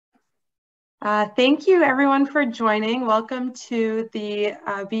Thank you everyone for joining. Welcome to the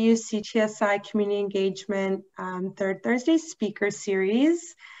BU CTSI Community Engagement Third Thursday Speaker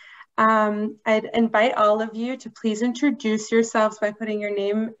Series. I'd invite all of you to please introduce yourselves by putting your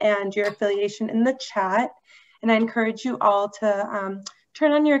name and your affiliation in the chat. And I encourage you all to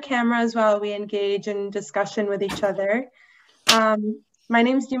turn on your cameras while we engage in discussion with each other. My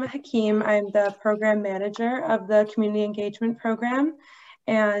name is Dima Hakim. I'm the program manager of the Community Engagement Program.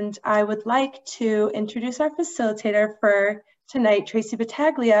 And I would like to introduce our facilitator for tonight, Tracy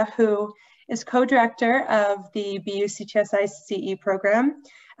Battaglia, who is co-director of the BU CTSI CE program,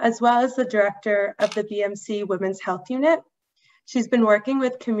 as well as the director of the BMC Women's Health Unit. She's been working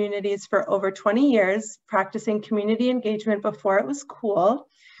with communities for over 20 years, practicing community engagement before it was cool,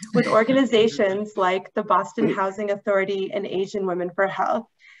 with organizations like the Boston Housing Authority and Asian Women for Health.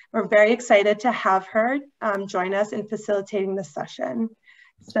 We're very excited to have her join us in facilitating this session.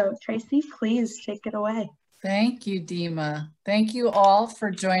 So Tracy, please take it away. Thank you, Dima. Thank you all for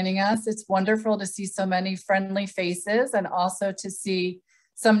joining us. It's wonderful to see so many friendly faces and also to see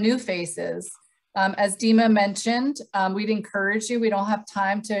some new faces. As Dima mentioned, we'd encourage you, we don't have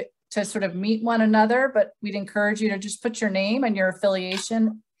time to sort of meet one another, but we'd encourage you to just put your name and your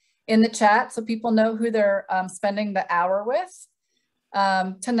affiliation in the chat so people know who they're spending the hour with.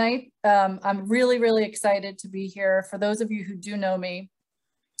 Tonight, I'm really excited to be here. For those of you who do know me,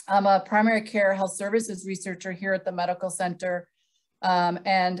 I'm a primary care health services researcher here at the medical center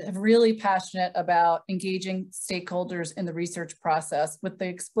and really passionate about engaging stakeholders in the research process with the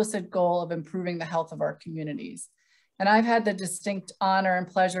explicit goal of improving the health of our communities. And I've had the distinct honor and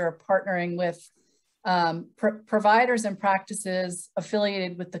pleasure of partnering with providers and practices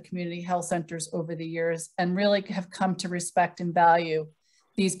affiliated with the community health centers over the years and really have come to respect and value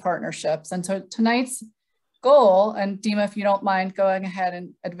these partnerships. And so tonight's goal, and Dima, if you don't mind going ahead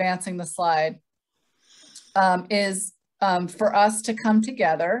and advancing the slide, is for us to come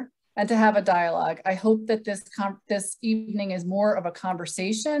together and to have a dialogue. I hope that this evening is more of a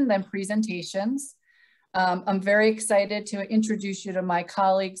conversation than presentations. I'm very excited to introduce you to my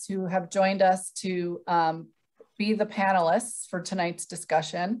colleagues who have joined us to be the panelists for tonight's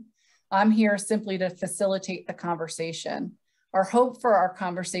discussion. I'm here simply to facilitate the conversation. Our hope for our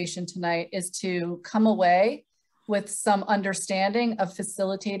conversation tonight is to come away with some understanding of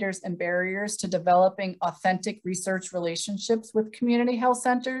facilitators and barriers to developing authentic research relationships with community health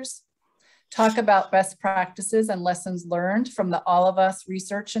centers, talk about best practices and lessons learned from the All of Us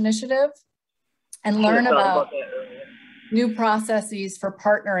research initiative, and learn about new processes for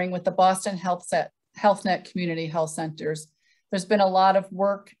partnering with the Boston HealthNet community health centers. There's been a lot of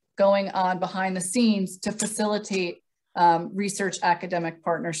work going on behind the scenes to facilitate research academic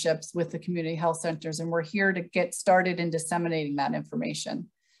partnerships with the community health centers, and we're here to get started in disseminating that information.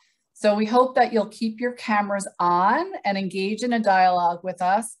 So we hope that you'll keep your cameras on and engage in a dialogue with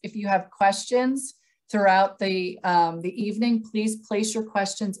us. If you have questions throughout the evening, please place your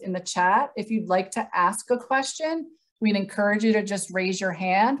questions in the chat. If you'd like to ask a question, we'd encourage you to just raise your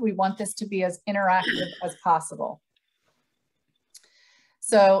hand. We want this to be as interactive as possible.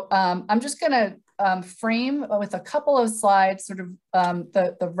 So I'm just gonna frame with a couple of slides sort of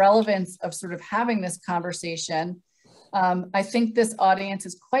the relevance of sort of having this conversation. I think this audience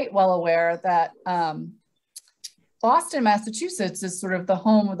is quite well aware that Boston, Massachusetts is sort of the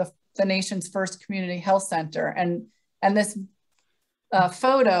home of the nation's first community health center. And this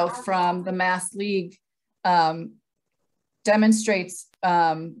photo from the Mass League demonstrates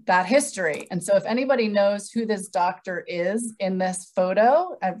that history. And so if anybody knows who this doctor is in this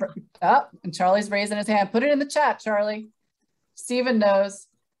photo, and Charlie's raising his hand, put it in the chat, Charlie. Stephen knows.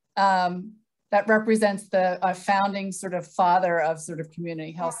 That represents the founding sort of father of sort of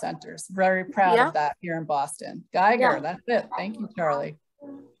community health centers. Very proud of that here in Boston. Geiger, that's it. Thank you, Charlie.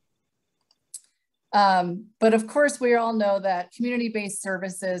 But of course, we all know that community-based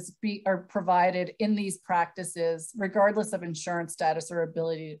services are provided in these practices, regardless of insurance status or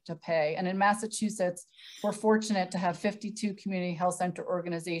ability to pay. And in Massachusetts, we're fortunate to have 52 community health center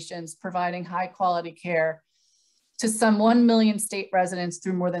organizations providing high quality care to some 1 million state residents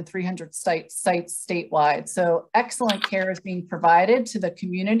through more than 300 sites statewide. So excellent care is being provided to the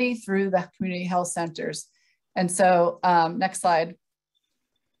community through the community health centers. And so next slide.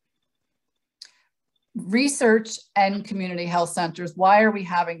 Research and community health centers. Why are we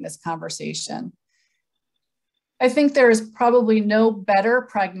having this conversation? I think there is probably no better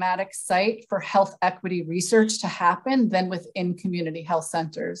pragmatic site for health equity research to happen than within community health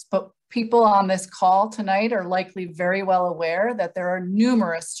centers. But people on this call tonight are likely very well aware that there are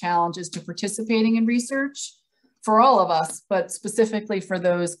numerous challenges to participating in research for all of us, but specifically for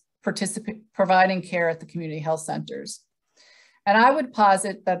those providing care at the community health centers. And I would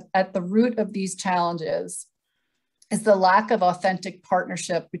posit that at the root of these challenges is the lack of authentic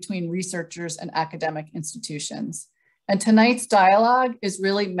partnership between researchers and academic institutions. And tonight's dialogue is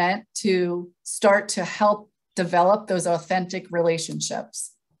really meant to start to help develop those authentic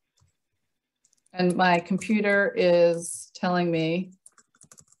relationships. And my computer is telling me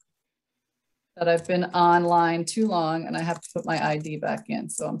that I've been online too long and I have to put my ID back in,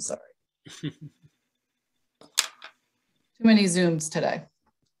 so I'm sorry. Too many Zooms today.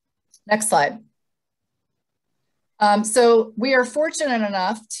 Next slide. So we are fortunate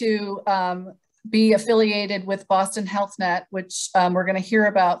enough to be affiliated with Boston Health Net, which we're going to hear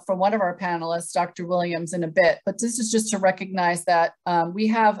about from one of our panelists, Dr. Williams, in a bit. But this is just to recognize that we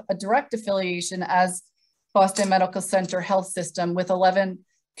have a direct affiliation as Boston Medical Center Health System with 11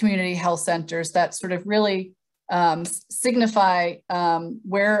 community health centers that sort of really signify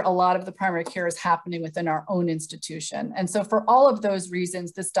where a lot of the primary care is happening within our own institution. And so for all of those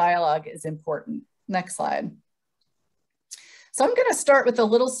reasons, this dialogue is important. Next slide. So I'm going to start with a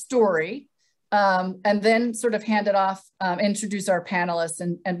little story and then sort of hand it off, introduce our panelists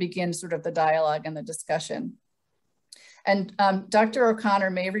and begin sort of the dialogue and the discussion. And Dr.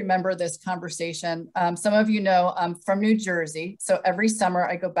 O'Connor may remember this conversation. Some of you know I'm from New Jersey. So every summer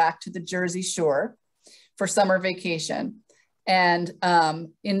I go back to the Jersey Shore for summer vacation. And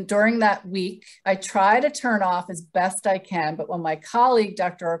during that week, I try to turn off as best I can. But when my colleague,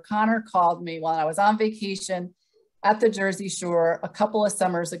 Dr. O'Connor, called me while I was on vacation at the Jersey Shore a couple of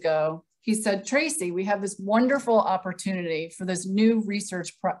summers ago, he said, Tracy, we have this wonderful opportunity for this new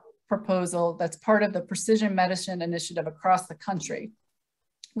research proposal that's part of the Precision Medicine Initiative across the country.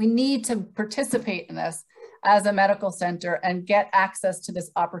 We need to participate in this as a medical center and get access to this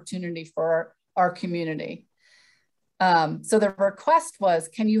opportunity for our community. So the request was,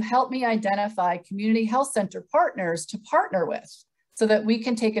 can you help me identify community health center partners to partner with so that we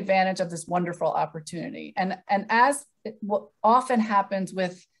can take advantage of this wonderful opportunity? And as what often happens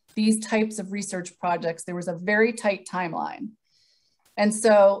with these types of research projects, there was a very tight timeline. And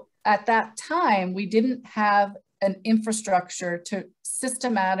so at that time, we didn't have an infrastructure to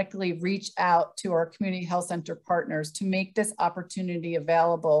systematically reach out to our community health center partners to make this opportunity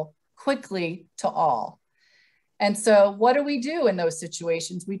available quickly to all. And so what do we do in those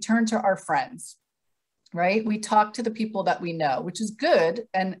situations? We turn to our friends, right? We talk to the people that we know, which is good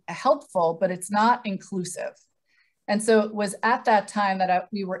and helpful, but it's not inclusive. And so it was at that time that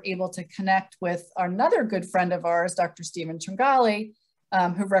we were able to connect with another good friend of ours, Dr. Stephen Tringali,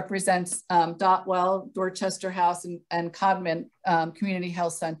 who represents Dotwell, Dorchester House, and Codman Community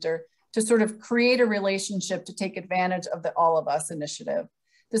Health Center, to sort of create a relationship to take advantage of the All of Us initiative.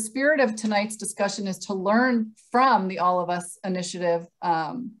 The spirit of tonight's discussion is to learn from the All of Us initiative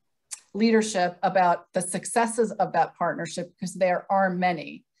leadership about the successes of that partnership, because there are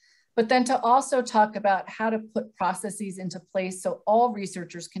many. But then to also talk about how to put processes into place so all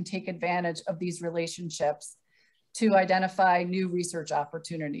researchers can take advantage of these relationships to identify new research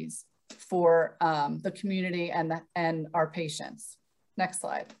opportunities for the community and our patients. Next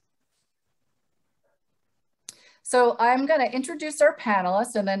slide. So I'm going to introduce our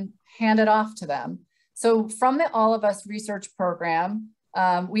panelists and then hand it off to them. So from the All of Us research program,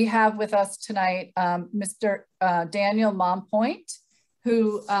 we have with us tonight Mr. Daniel Mompoint,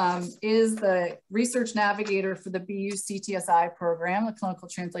 who is the research navigator for the BU CTSI program, the Clinical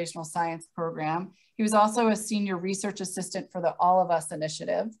Translational Science program. He was also a senior research assistant for the All of Us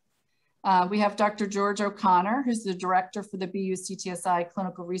initiative. We have Dr. George O'Connor, who's the director for the BU CTSI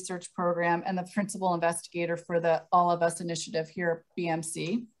clinical research program and the principal investigator for the All of Us initiative here at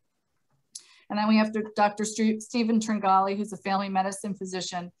BMC. And then we have Dr. Stephen Tringali, who's a family medicine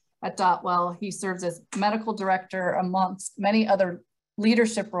physician at Dotwell. He serves as medical director amongst many other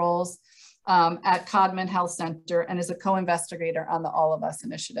leadership roles at Codman Health Center and is a co-investigator on the All of Us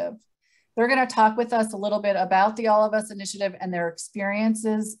initiative. They're going to talk with us a little bit about the All of Us initiative and their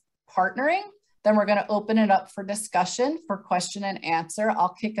experiences partnering. Then we're going to open it up for discussion, for question and answer.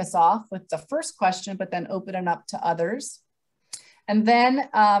 I'll kick us off with the first question, but then open it up to others. And then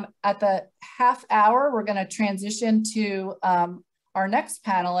at the half hour, we're going to transition to our next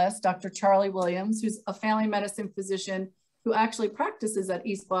panelist, Dr. Charlie Williams, who's a family medicine physician who actually practices at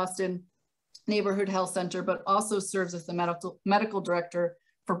East Boston Neighborhood Health Center, but also serves as the medical director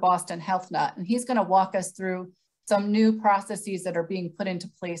for Boston Health Net. And he's going to walk us through some new processes that are being put into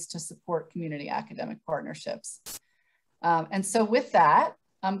place to support community academic partnerships. And so with that,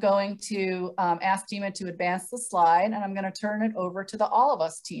 I'm going to ask Dima to advance the slide, and I'm going to turn it over to the All of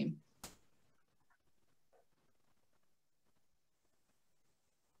Us team.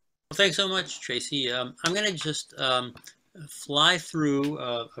 thanks so much, Tracy. I'm going to just fly through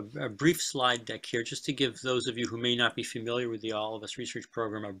a brief slide deck here just to give those of you who may not be familiar with the All of Us Research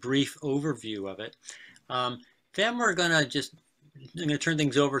Program a brief overview of it. Then we're going to I'm going to turn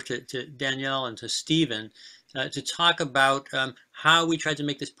things over to Danielle and to Stephen to talk about how we tried to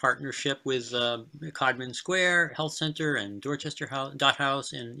make this partnership with Codman Square Health Center and Dorchester Dot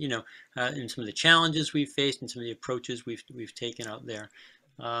House, and and some of the challenges we've faced and some of the approaches we've taken out there.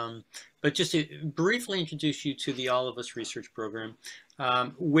 But just to briefly introduce you to the All of Us Research Program,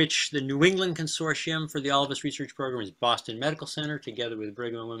 which the New England Consortium for the All of Us Research Program is Boston Medical Center, together with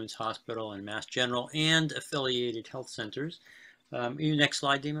Brigham and Women's Hospital and Mass General and affiliated health centers. Next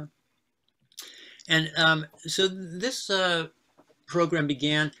slide, Dima. And so this program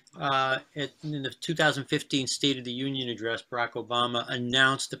began in the 2015 State of the Union address. Barack Obama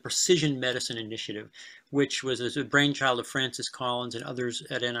announced the Precision Medicine Initiative, which was a brainchild of Francis Collins and others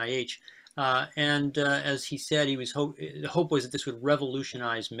at NIH. As he said, the hope was that this would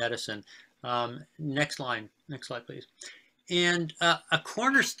revolutionize medicine. Next slide, please. And a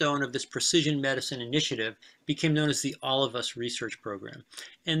cornerstone of this Precision Medicine Initiative became known as the All of Us Research Program.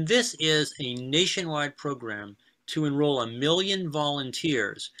 And this is a nationwide program to enroll 1 million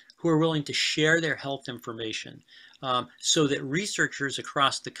volunteers who are willing to share their health information so that researchers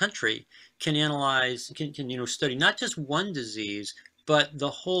across the country can analyze, can study not just one disease, but the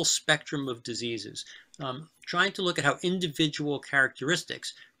whole spectrum of diseases, trying to look at how individual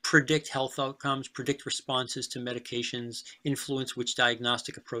characteristics predict health outcomes, predict responses to medications, influence which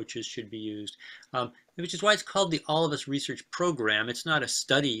diagnostic approaches should be used, which is why it's called the All of Us Research Program. It's not a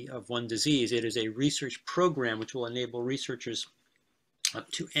study of one disease. It is a research program which will enable researchers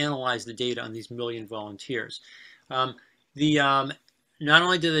to analyze the data on these 1 million volunteers. Not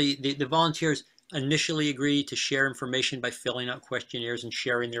only do the volunteers initially agree to share information by filling out questionnaires and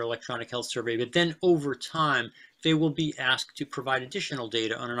sharing their electronic health survey, but then over time, they will be asked to provide additional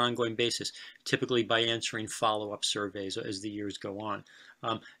data on an ongoing basis, typically by answering follow-up surveys as the years go on.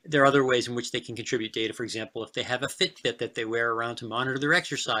 There are other ways in which they can contribute data. For example, if they have a Fitbit that they wear around to monitor their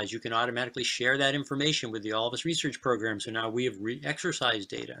exercise, you can automatically share that information with the All of Us Research Program. So now we have exercise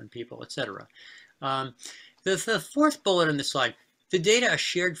data on people, etc. The fourth bullet on this slide, the data are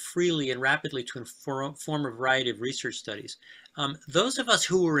shared freely and rapidly to inform a variety of research studies. Those of us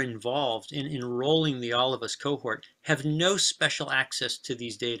who were involved in enrolling the All of Us cohort have no special access to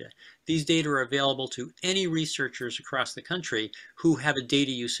these data. These data are available to any researchers across the country who have a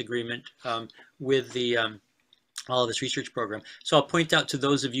data use agreement with the All of Us Research Program. So I'll point out to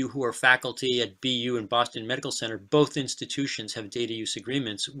those of you who are faculty at BU and Boston Medical Center, both institutions have data use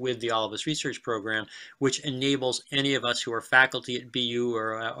agreements with the All of Us Research Program, which enables any of us who are faculty at BU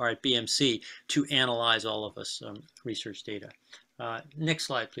or at BMC to analyze All of Us research data. Next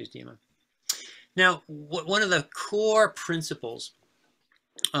slide, please, Dima. Now, one of the core principles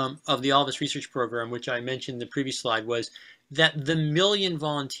of the All of Us Research Program, which I mentioned in the previous slide, was that the 1 million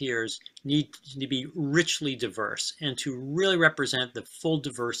volunteers need to be richly diverse and to really represent the full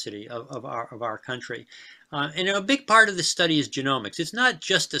diversity of our country. And a big part of the study is genomics. It's not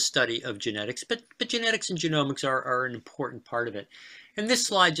just a study of genetics, but genetics and genomics are an important part of it. And this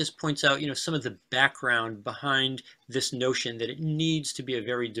slide just points out, some of the background behind this notion that it needs to be a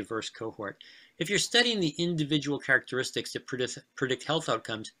very diverse cohort. If you're studying the individual characteristics that predict health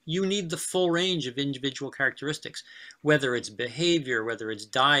outcomes, you need the full range of individual characteristics, whether it's behavior, whether it's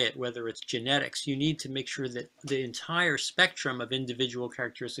diet, whether it's genetics. You need to make sure that the entire spectrum of individual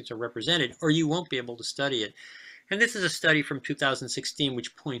characteristics are represented, or you won't be able to study it. And this is a study from 2016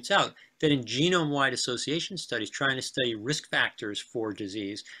 which points out that in genome-wide association studies trying to study risk factors for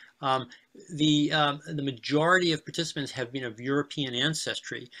disease, the majority of participants have been of European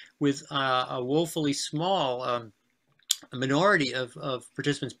ancestry, with a woefully small minority of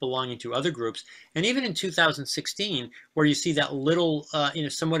participants belonging to other groups. And even in 2016, where you see that little,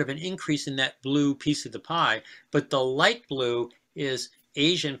 somewhat of an increase in that blue piece of the pie, but the light blue is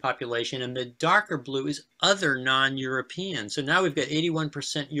Asian population and the darker blue is other non-European. So now we've got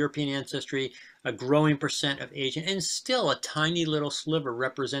 81% European ancestry, a growing percent of Asian, and still a tiny little sliver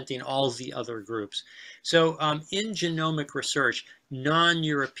representing all the other groups. So in genomic research,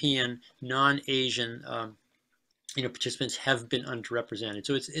 non-European, non-Asian participants have been underrepresented.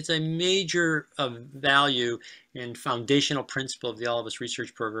 So it's a major value and foundational principle of the All of Us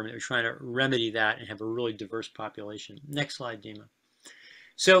Research Program that we're trying to remedy that and have a really diverse population. Next slide, Dima.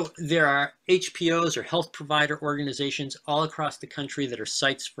 So there are HPOs, or health provider organizations, all across the country that are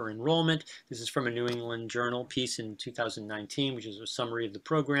sites for enrollment. This is from a New England Journal piece in 2019, which is a summary of the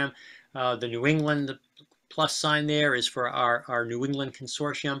program. The New England plus sign there is for our New England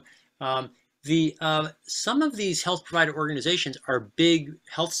consortium. Some of these health provider organizations are big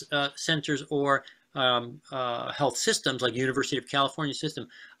health centers or health systems, like University of California system.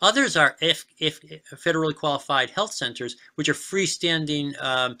 Others are federally qualified health centers, which are freestanding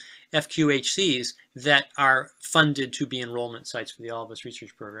FQHCs that are funded to be enrollment sites for the All of Us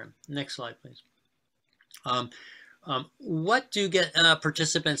research program. Next slide, please. What do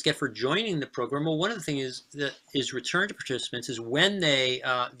participants get for joining the program? Well, one of the things that is returned to participants is when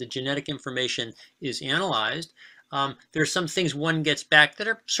the genetic information is analyzed. There are some things one gets back that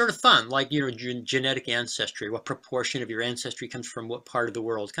are sort of fun, like genetic ancestry. What proportion of your ancestry comes from what part of the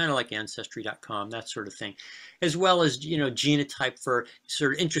world? Kind of like Ancestry.com, that sort of thing, as well as genotype for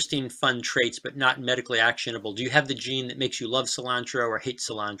sort of interesting, fun traits, but not medically actionable. Do you have the gene that makes you love cilantro or hate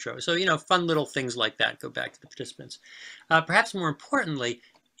cilantro? So fun little things like that go back to the participants. Perhaps more importantly,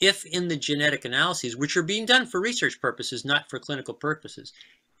 if in the genetic analyses, which are being done for research purposes, not for clinical purposes,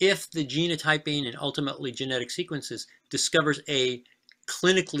 if the genotyping and ultimately genetic sequences discovers a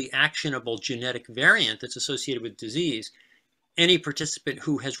clinically actionable genetic variant that's associated with disease, any participant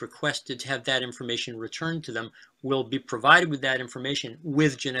who has requested to have that information returned to them will be provided with that information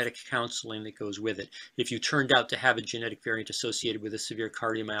with genetic counseling that goes with it. If you turned out to have a genetic variant associated with a severe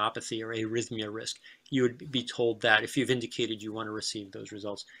cardiomyopathy or arrhythmia risk, you would be told that if you've indicated you want to receive those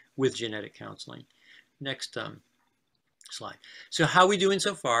results with genetic counseling. Next slide. So how are we doing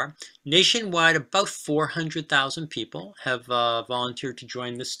so far? Nationwide, about 400,000 people have volunteered to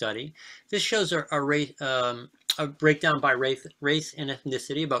join this study. This shows a breakdown by race and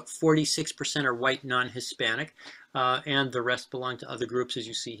ethnicity. About 46% are white, non-Hispanic, and the rest belong to other groups, as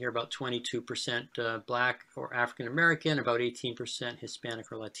you see here. About 22% Black or African American, about 18% Hispanic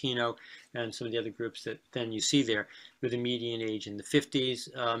or Latino, and some of the other groups that then you see there, with a median age in the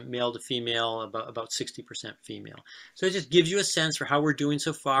 50s, male to female, about 60% female. So it just gives you a sense for how we're doing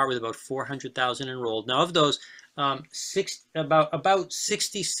so far with about 400,000 enrolled. Now of those, about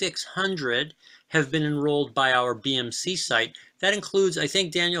 6,600 have been enrolled by our BMC site. That includes, I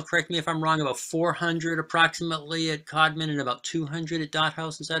think, Daniel, correct me if I'm wrong, about 400 approximately at Codman and about 200 at Dot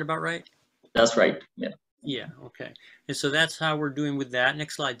House. Is that about right? That's right, yeah. Yeah, okay. And so that's how we're doing with that.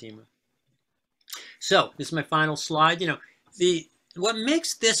 Next slide, Dima. So this is my final slide. What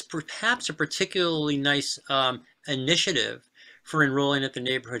makes this perhaps a particularly nice initiative for enrolling at the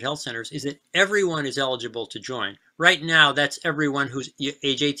neighborhood health centers is that everyone is eligible to join. Right now, that's everyone who's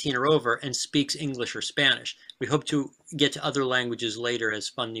age 18 or over and speaks English or Spanish. We hope to get to other languages later as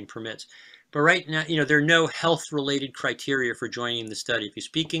funding permits. But right now, there are no health-related criteria for joining the study. If you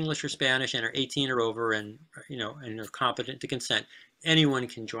speak English or Spanish and are 18 or over and are competent to consent, anyone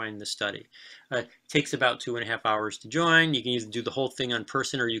can join the study. It takes about 2.5 hours to join. You can either do the whole thing in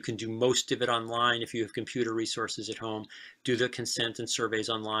person or you can do most of it online if you have computer resources at home, do the consent and surveys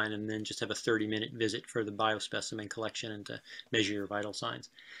online, and then just have a 30-minute visit for the biospecimen collection and to measure your vital signs.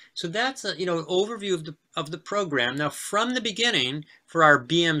 So that's an overview of the program. Now, from the beginning, for our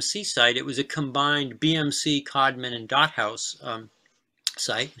BMC site, it was a combined BMC, Codman, and Dot House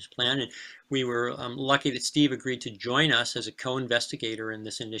site was planned, and we were lucky that Steve agreed to join us as a co-investigator in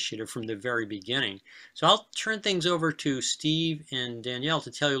this initiative from the very beginning. So I'll turn things over to Steve and Danielle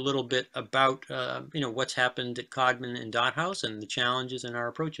to tell you a little bit about what's happened at Codman and Dot House and the challenges and our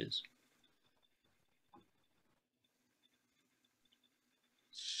approaches.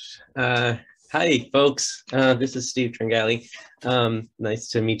 Hi, folks. This is Steve Tringali. Nice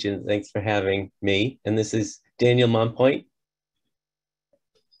to meet you. Thanks for having me. And this is Daniel Monpoint.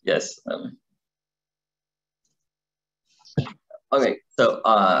 Yes. Okay.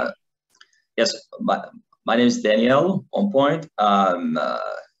 So yes, my name is Daniel Monpoint. I'm a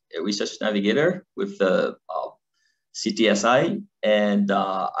research navigator with the CTSI, and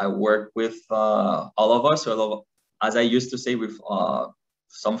I work with all of us. So as I used to say with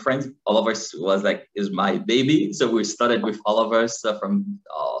some friends, all of us is my baby. So we started with all of us from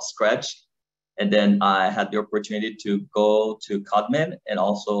scratch. And then I had the opportunity to go to Codman and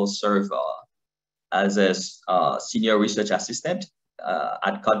also serve as a senior research assistant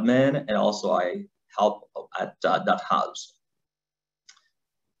at Codman, and also I help at Dot House.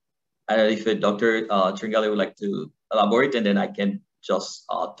 I don't know if Dr. Tringali would like to elaborate, and then I can just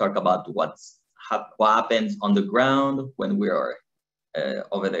talk about what happens on the ground when we are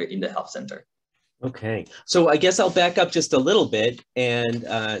over there in the health center. Okay, so I guess I'll back up just a little bit and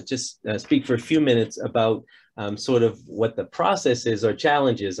just speak for a few minutes about sort of what the process is or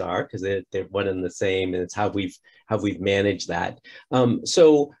challenges are, because they're one and the same, and it's how we've managed that.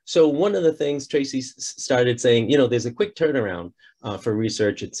 So one of the things Tracy started saying, there's a quick turnaround for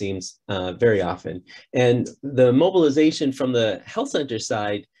research, it seems, very often. And the mobilization from the health center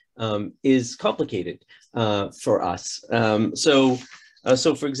side is complicated for us. So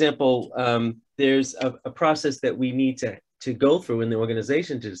for example, there's a process that we need to go through in the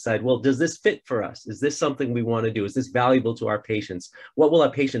organization to decide, well, does this fit for us? Is this something we want to do? Is this valuable to our patients? What will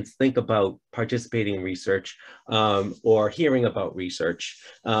our patients think about participating in research or hearing about research?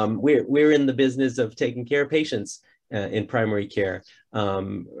 We're in the business of taking care of patients in primary care.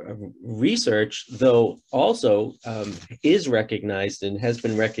 Research, though, also is recognized and has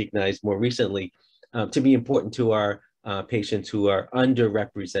been recognized more recently to be important to our patients who are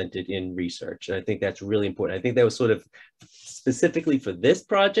underrepresented in research. And I think that's really important. I think that was sort of specifically for this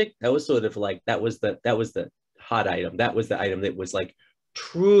project, that was sort of like, that was the hot item. That was the item that was like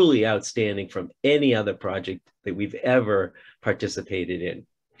truly outstanding from any other project that we've ever participated in.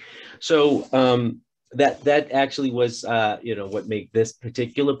 So that actually was, what made this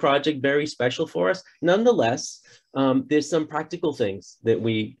particular project very special for us. Nonetheless, there's some practical things that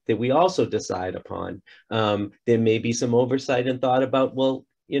we also decide upon. There may be some oversight and thought about, well,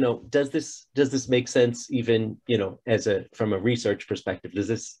 does this make sense even, from a research perspective? Does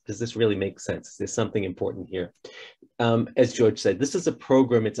this really make sense? Is there something important here? As George said, this is a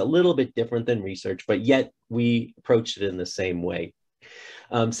program. It's a little bit different than research, but yet we approached it in the same way.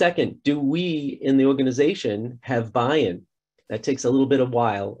 Second, do we in the organization have buy-in? That takes a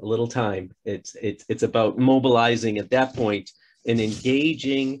little time. It's about mobilizing at that point and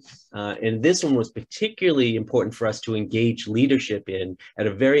engaging. And this one was particularly important for us to engage leadership in at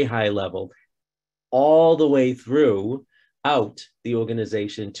a very high level, all the way throughout the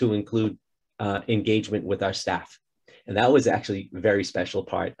organization to include engagement with our staff. And that was actually a very special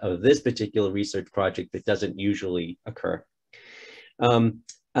part of this particular research project that doesn't usually occur.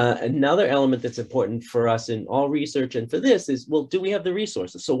 Another element that's important for us in all research and for this is, well, do we have the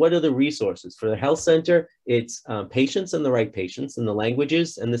resources? So what are the resources? For the health center, it's patients and the right patients and the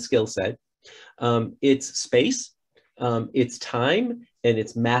languages and the skill set. It's space, it's time, and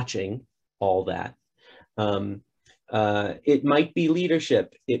it's matching all that. It might be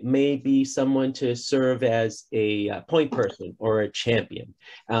leadership. It may be someone to serve as a point person or a champion.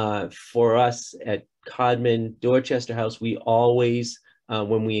 For us at Codman Dorchester House, we always,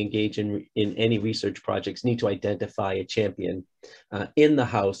 when we engage in any research projects, need to identify a champion in the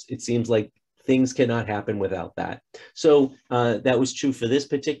house. It seems like things cannot happen without that. So that was true for this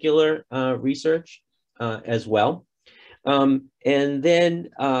particular research as well. And then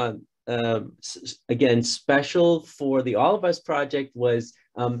again, special for the All of Us project was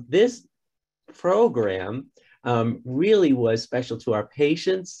this program really was special to our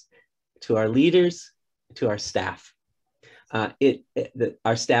patients, to our leaders, to our staff.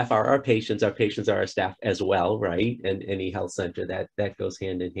 Our staff are our patients are our staff as well, right? And any health center, that goes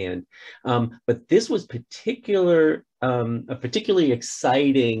hand in hand. But this was a particularly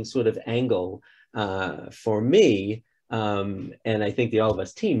exciting sort of angle for me. And I think the All of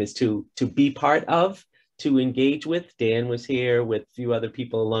Us team is to be part of, to engage with. Dan was here with a few other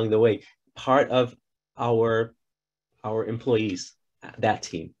people along the way, part of our employees, that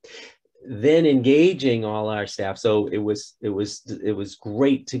team. Then engaging all our staff. So it was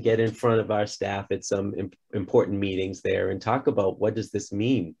great to get in front of our staff at some important meetings there and talk about what does this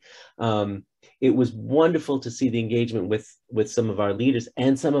mean. It was wonderful to see the engagement with some of our leaders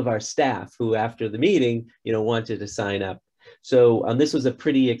and some of our staff who, after the meeting, wanted to sign up. So this was a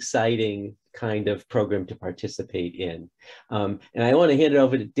pretty exciting kind of program to participate in. And I want to hand it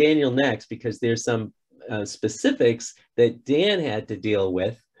over to Daniel next, because there's some specifics that Dan had to deal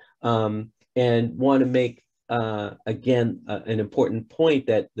with. And want to make, again, an important point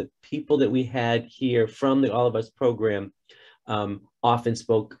that the people that we had here from the All of Us program often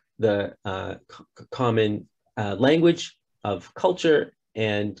spoke the common language of culture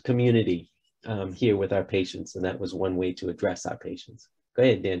and community here with our patients. And that was one way to address our patients. Go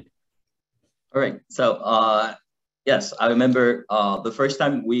ahead, Dan. All right. So, yes, I remember the first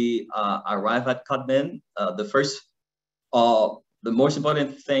time we arrived at Codman, the most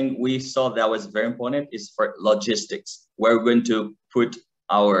important thing we saw that was very important is for logistics. We're going to put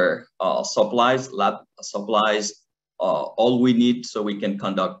our supplies, lab supplies, all we need so we can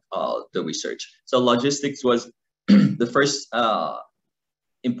conduct the research. So logistics was the first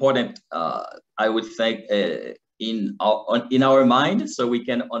important, I would think, in our mind, so we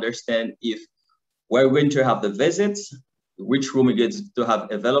can understand if we're going to have the visits, which room we're going to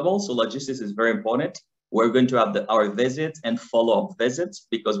have available. So logistics is very important. we're going to have our visits and follow-up visits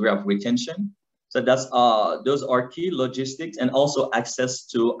because we have retention. So that's those are key logistics, and also access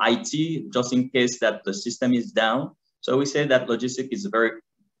to IT just in case that the system is down. So we say that logistics is a very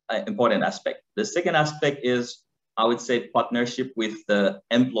important aspect. The second aspect is, I would say, partnership with the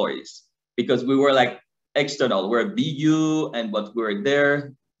employees, because we were like external. We're a BU, but we were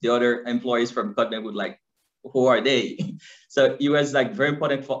there. The other employees from Codman would like, who are they? So it was like very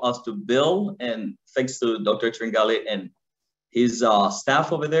important for us to build, and thanks to Dr. Tringali and his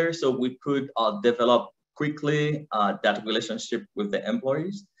staff over there, so we could develop quickly that relationship with the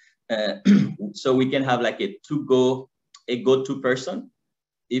employees. So we can have like a go-to person.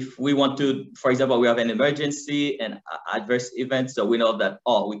 If we want to, for example, we have an emergency and adverse event, so we know that,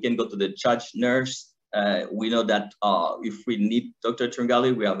 we can go to the charge nurse. We know that if we need Dr.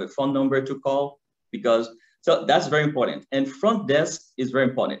 Tringali, we have a phone number to call, so that's very important. And front desk is very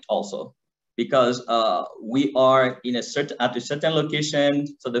important also, because we are at a certain location.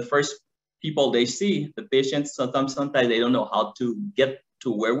 So the first people they see, the patients, sometimes they don't know how to get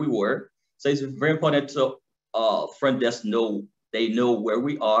to where we were. So it's very important to front desk they know where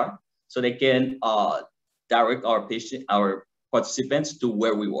we are, so they can direct our participants to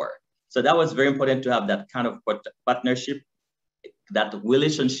where we were. So that was very important to have that kind of partnership, that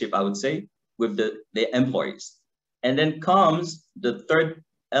relationship, I would say, with the employees. And then comes the third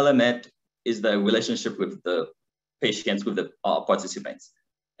element, is the relationship with the patients, with the participants.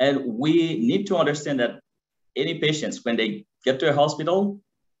 And we need to understand that any patients, when they get to a hospital,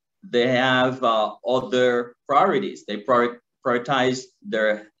 they have other priorities. They prioritize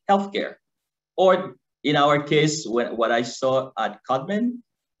their healthcare. Or in our case, what I saw at Codman,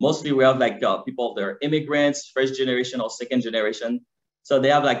 mostly we have like people that are immigrants, first generation or second generation. So they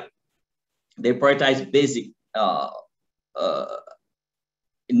have they prioritize basic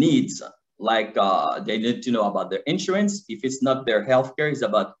needs. Like they need to know about their insurance. If it's not their healthcare, it's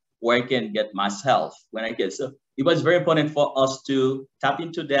about where I can get my health when I get. So it was very important for us to tap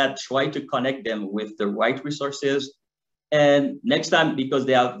into that, try to connect them with the right resources. And next time, because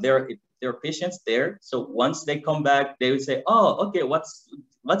they have their patients there, so once they come back, they would say, "Oh, okay,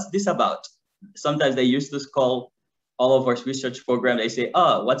 what's this about?" Sometimes they used to call all of our research program. They say,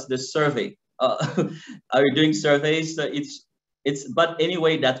 "Oh, what's the survey? Are you doing surveys?" So but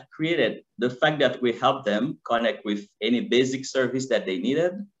anyway, that created the fact that we help them connect with any basic service that they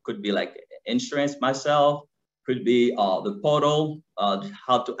needed. Could be like insurance myself, could be the portal,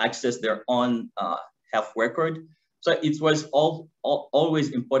 how to access their own health record. So it was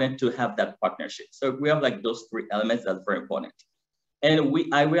always important to have that partnership. So we have like those three elements that's very important. And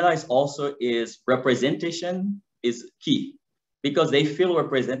I realize also is representation is key, because they feel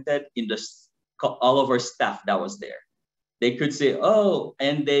represented in all of our staff that was there. They could say, "Oh,"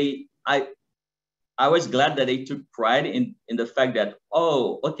 and I was glad that they took pride in the fact that,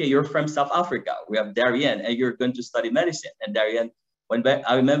 "Oh, okay, you're from South Africa. We have Darian, and you're going to study medicine." And Darian,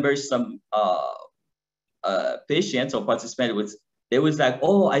 I remember some patients or participants, they was like,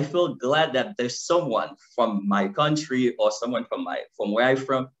 "Oh, I feel glad that there's someone from my country or someone from where I'm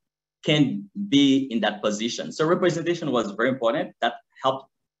from can be in that position." So representation was very important. That helped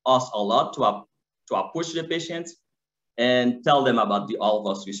us a lot to approach the patients and tell them about the All of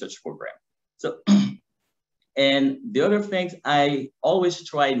Us research program. So, and the other things, I always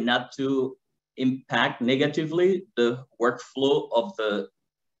try not to impact negatively the workflow of the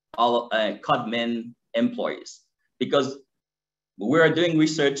Codman employees, because we're doing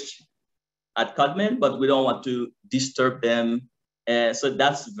research at Codman, but we don't want to disturb them. So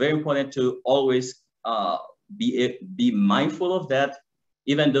that's very important to always be mindful of that,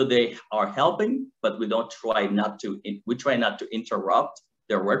 even though they are helping, but we try not to interrupt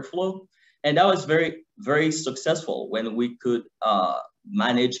their workflow. And that was very, very successful when we could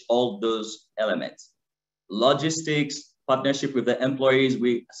manage all those elements. Logistics, partnership with the employees,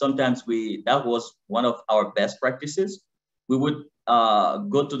 that was one of our best practices. We would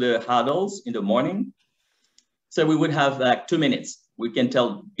go to the huddles in the morning. So we would have like 2 minutes. We can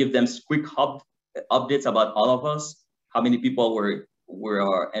give them quick updates about all of us, how many people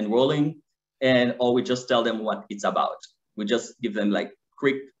were enrolling, or we just tell them what it's about. We just give them like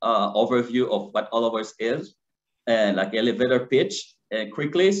quick overview of what All of Us is, and like elevator pitch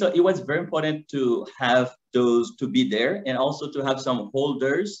quickly. So it was very important to have those to be there, and also to have some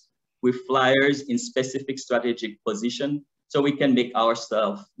holders with flyers in specific strategic position, so we can make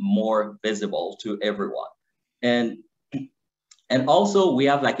ourselves more visible to everyone. And also we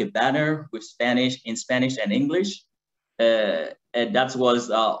have like a banner with Spanish and English. And that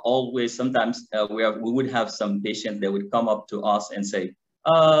was always, sometimes we would have some patients that would come up to us and say,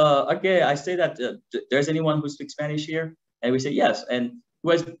 okay, I say that there's anyone who speaks Spanish here? And we say yes. And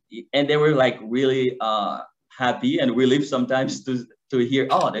they were like really happy and relieved sometimes to hear,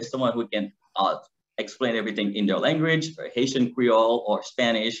 oh, there's someone who can explain everything in their language, or Haitian Creole or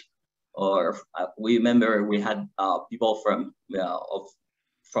Spanish. Or we remember we had people from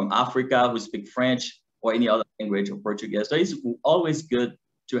Africa who speak French or any other language, or Portuguese. So it's always good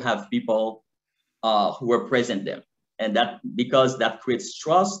to have people who are present there. And that, because that creates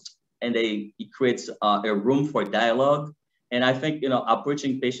trust, and it creates a room for dialogue. And I think,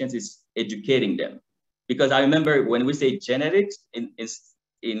 approaching patients is educating them. Because I remember when we say genetics,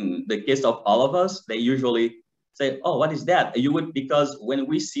 in the case of all of us, they usually say, oh, what is that? Because when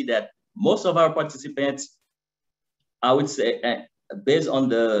we see that most of our participants, I would say, based on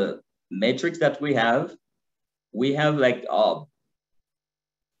the matrix that we have like,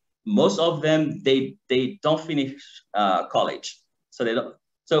 most of them, they don't finish college. So they don't.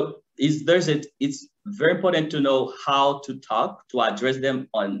 So it's very important to know how to talk, to address them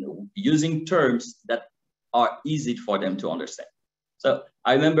on using terms that are easy for them to understand. So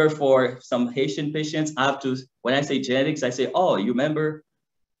I remember for some Haitian patients, when I say genetics, I say, oh, you remember,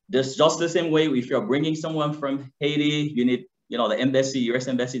 there's just the same way if you're bringing someone from Haiti, you need, the embassy, US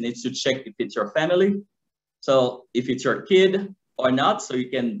embassy needs to check if it's your family. So if it's your kid or not, so you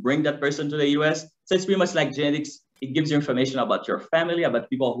can bring that person to the US. So it's pretty much like genetics. It gives you information about your family, about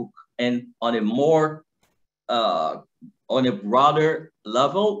people and on a more, on a broader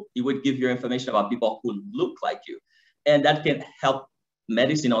level, it would give you information about people who look like you. And that can help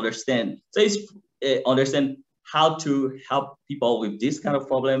medicine understand. So it's understand how to help people with this kind of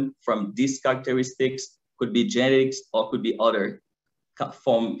problem from these characteristics, could be genetics or could be other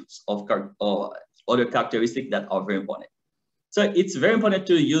forms of or other characteristics that are very important. So it's very important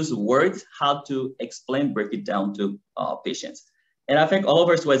to use words, how to explain, break it down to patients. And I think all of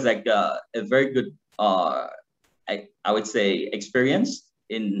us was like a very good, I would say, experience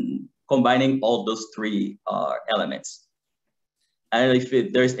in combining all those three elements. And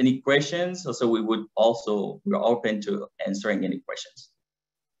if there's any questions, also we're open to answering any questions.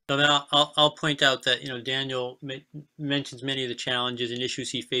 So I'll point out that, Daniel mentions many of the challenges and issues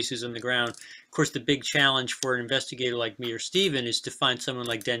he faces on the ground. Of course, the big challenge for an investigator like me or Stephen is to find someone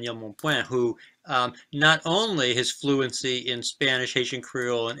like Daniel Monpoint, who not only has fluency in Spanish, Haitian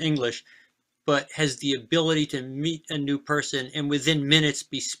Creole, and English, but has the ability to meet a new person and within minutes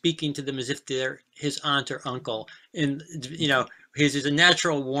be speaking to them as if they're his aunt or uncle. And, there's a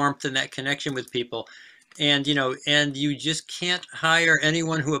natural warmth in that connection with people. And, and you just can't hire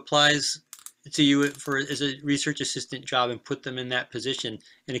anyone who applies to you as a research assistant job and put them in that position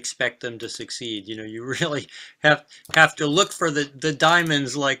and expect them to succeed. You really have to look for the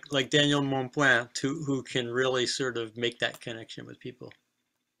diamonds like Daniel Monpoint, who can really sort of make that connection with people.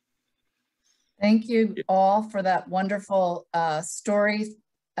 Thank you all for that wonderful story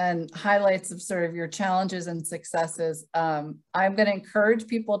and highlights of sort of your challenges and successes. I'm going to encourage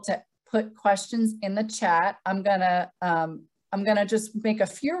people to put questions in the chat. I'm gonna just make a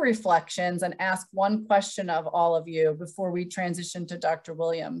few reflections and ask one question of all of you before we transition to Dr.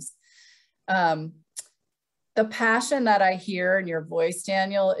 Williams. The passion that I hear in your voice,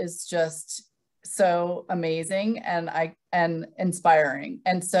 Daniel, is just so amazing and inspiring.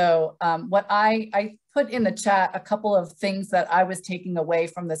 And so what I put in the chat a couple of things that I was taking away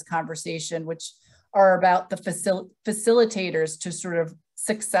from this conversation, which are about the facilitators to sort of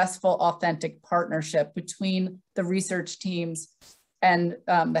successful, authentic partnership between the research teams and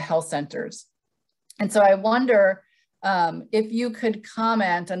the health centers. And so I wonder if you could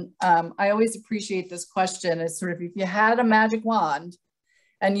comment, and I always appreciate this question, is sort of if you had a magic wand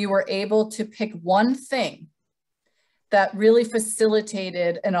and you were able to pick one thing that really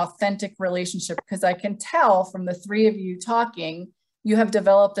facilitated an authentic relationship, because I can tell from the three of you talking, you have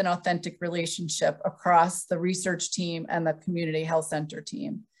developed an authentic relationship across the research team and the community health center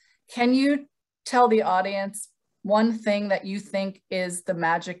team. Can you tell the audience one thing that you think is the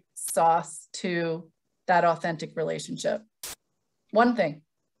magic sauce to that authentic relationship? One thing.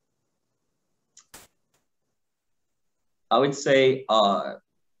 I would say the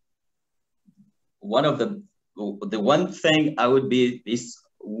one thing I would be is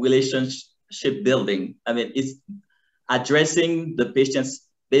relationship building. I mean, it's addressing the patient's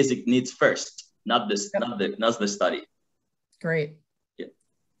basic needs first, not the study. Great. Yeah.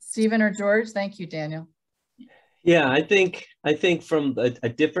 Stephen or George? Thank you, Daniel. Yeah, I think from a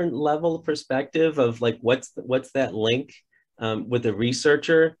different level perspective of like what's that link with the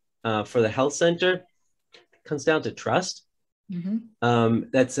researcher for the health center, it comes down to trust. Mm-hmm.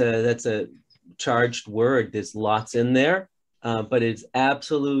 That's a charged word. There's lots in there. but it's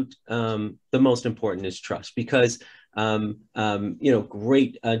absolute. The most important is trust, because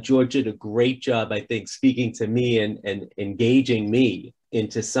great. George did a great job, I think, speaking to me and engaging me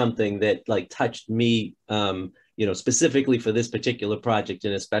into something that like touched me, specifically for this particular project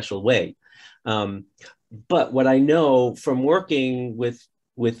in a special way. But what I know from working with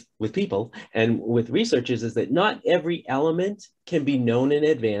people and with researchers is that not every element can be known in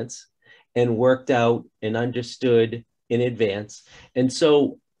advance and worked out and understood in advance. And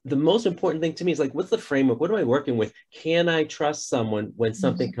so the most important thing to me is like, what's the framework? What am I working with? Can I trust someone when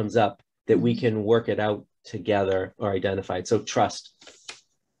something comes up that we can work it out together or identify it? So trust.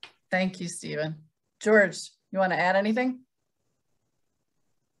 Thank you, Stephen. George, you want to add anything?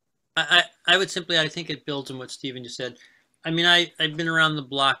 I would simply, I think it builds on what Stephen just said. I mean, I've been around the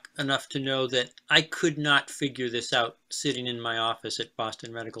block enough to know that I could not figure this out sitting in my office at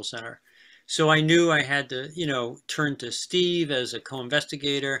Boston Medical Center. So I knew I had to, turn to Steve as a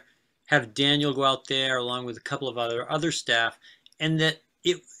co-investigator, have Daniel go out there along with a couple of other staff, and that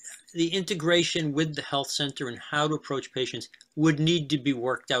the integration with the health center and how to approach patients would need to be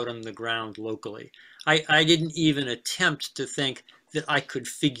worked out on the ground locally. I didn't even attempt to think that I could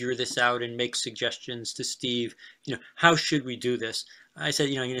figure this out and make suggestions to Steve, how should we do this? I said,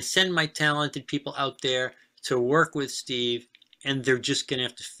 I'm going to send my talented people out there to work with Steve, and they're just going to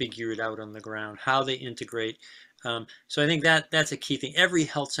have to figure it out on the ground, how they integrate. So I think that's a key thing. Every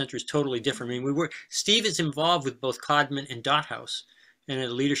health center is totally different. I mean, Steve is involved with both Codman and Dot House in a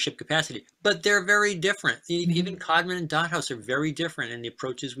leadership capacity, but they're very different. Even Codman and Dot House are very different, and the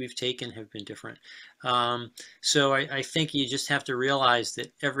approaches we've taken have been different. So I think you just have to realize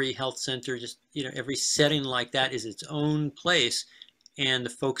that every health center, every setting like that is its own place, and the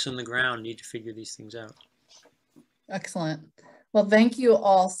folks on the ground need to figure these things out. Excellent. Well, thank you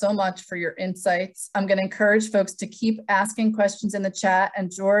all so much for your insights. I'm going to encourage folks to keep asking questions in the chat, and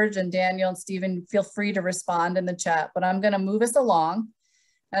George and Daniel and Stephen, feel free to respond in the chat, but I'm going to move us along,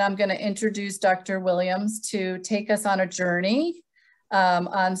 and I'm going to introduce Dr. Williams to take us on a journey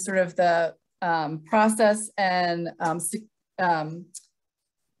on sort of the process and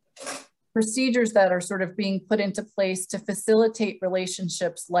procedures that are sort of being put into place to facilitate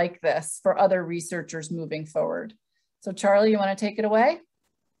relationships like this for other researchers moving forward. So Charlie, you want to take it away?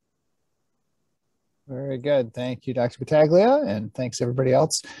 Very good. Thank you, Dr. Battaglia, and thanks everybody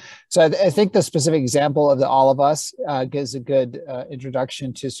else. So I think the specific example of the All of Us gives a good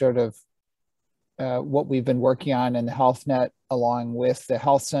introduction to sort of what we've been working on in the HealthNet, along with the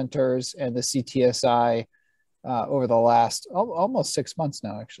health centers and the CTSI over the last almost 6 months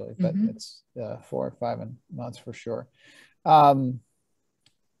now, actually, but it's 4 or 5 months for sure. Can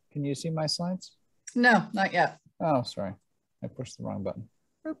you see my slides? No, not yet. Oh, sorry. I pushed the wrong button.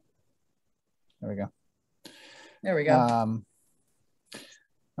 There we go. There we go. All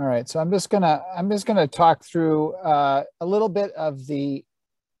right. So I'm just gonna talk through a little bit of the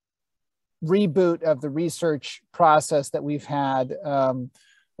reboot of the research process that we've had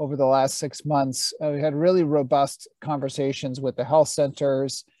over the last 6 months. We had really robust conversations with the health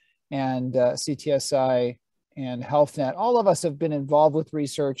centers and CTSI and HealthNet. All of us have been involved with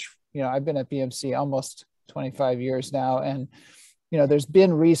research. I've been at BMC almost 25 years now. And, there's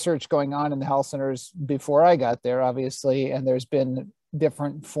been research going on in the health centers before I got there, obviously, and there's been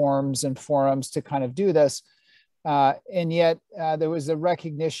different forms and forums to kind of do this. And yet there was a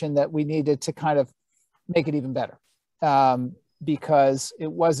recognition that we needed to kind of make it even better because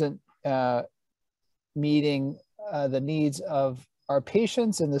it wasn't meeting the needs of our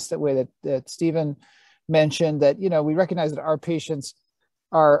patients in this way that Stephen mentioned, that, we recognize that our patients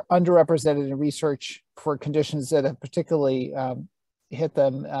are underrepresented in research for conditions that have particularly hit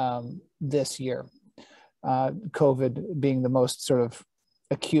them this year. COVID being the most sort of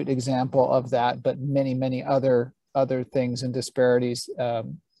acute example of that, but many, many other things and disparities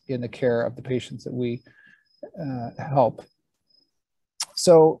in the care of the patients that we help.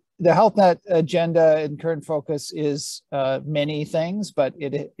 So the HealthNet agenda and current focus is many things, but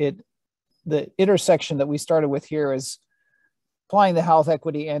the intersection that we started with here is applying the health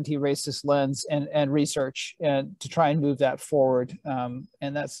equity anti-racist lens and research and to try and move that forward. And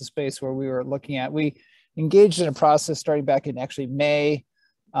that's the space where we were looking at. We engaged in a process starting back in actually May,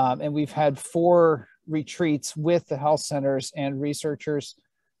 and we've had 4 retreats with the health centers and researchers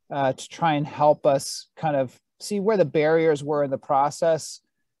to try and help us kind of see where the barriers were in the process,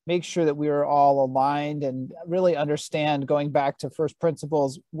 make sure that we were all aligned and really understand, going back to first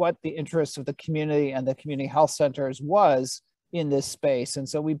principles, what the interests of the community and the community health centers was in this space. And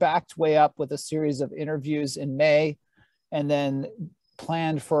so we backed way up with a series of interviews in May, and then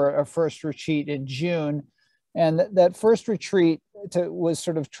planned for a first retreat in June And that first retreat was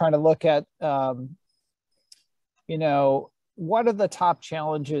sort of trying to look at, you know, what are the top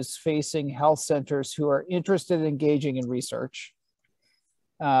challenges facing health centers who are interested in engaging in research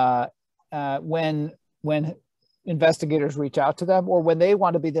when investigators reach out to them, or when they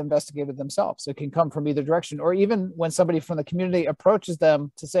want to be the investigator themselves. It can come from either direction, or even when somebody from the community approaches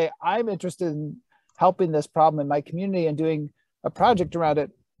them to say, I'm interested in helping this problem in my community and doing a project around it.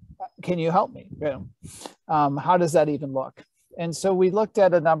 Can you help me? You know, how does that even look? And so we looked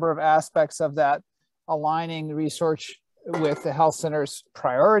at a number of aspects of that, aligning research with the health center's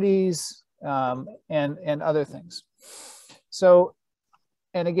priorities and other things. So,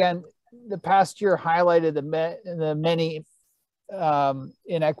 and again, the past year highlighted the many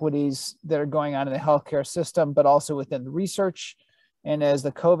inequities that are going on in the healthcare system, but also within the research. And as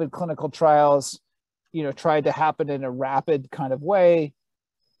the COVID clinical trials, you know, tried to happen in a rapid kind of way,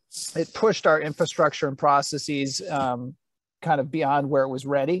 it pushed our infrastructure and processes kind of beyond where it was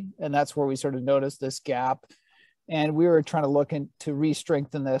ready. And that's where we sort of noticed this gap. And we were trying to look into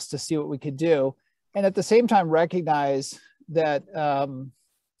re-strengthen this to see what we could do. And at the same time, recognize that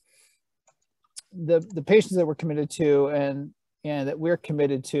the patients that we're committed to and that we're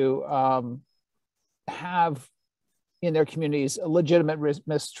committed to have in their communities a legitimate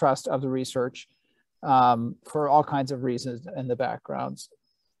mistrust of the research for all kinds of reasons in the backgrounds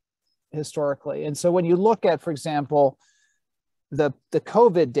historically. And so when you look at, for example, the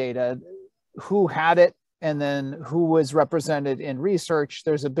COVID data, who had it and then who was represented in research,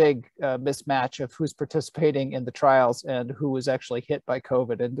 there's a big mismatch of who's participating in the trials and who was actually hit by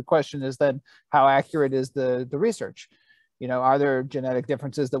COVID. And the question is then, how accurate is the research? You know, are there genetic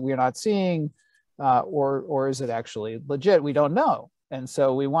differences that we're not seeing, or is it actually legit? We don't know. And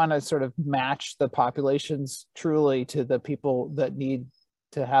so we want to sort of match the populations truly to the people that need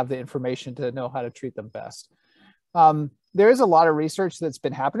to have the information to know how to treat them best. There is a lot of research that's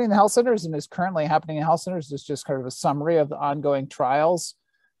been happening in the health centers and is currently happening in health centers. It's just kind of a summary of the ongoing trials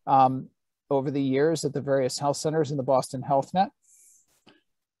over the years at the various health centers in the Boston Health Net.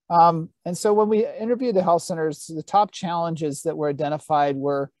 And so when we interviewed the health centers, the top challenges that were identified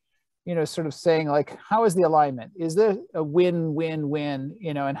were, you know, sort of saying like, how is the alignment? Is there a win-win-win,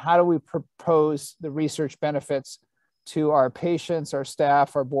 you know, and how do we propose the research benefits to our patients, our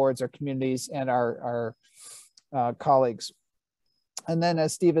staff, our boards, our communities, and our colleagues? And then,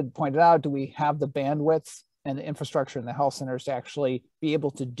 as Stephen pointed out, do we have the bandwidth and the infrastructure in the health centers to actually be able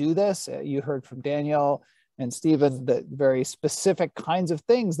to do this? You heard from Danielle and Stephen the very specific kinds of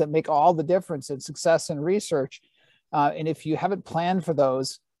things that make all the difference in success in research. And if you haven't planned for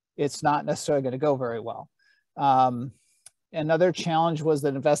those, it's not necessarily going to go very well. Another challenge was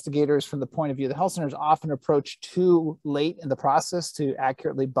that investigators, from the point of view of the health centers, often approach too late in the process to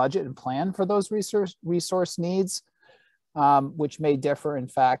accurately budget and plan for those resource needs, which may differ, in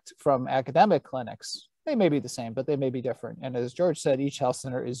fact, from academic clinics. They may be the same, but they may be different. And as George said, each health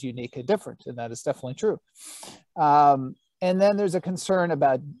center is unique and different, and that is definitely true. And then there's a concern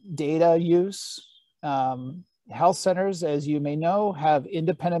about data use. Health centers, as you may know, have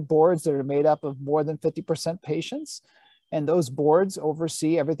independent boards that are made up of more than 50% patients. And those boards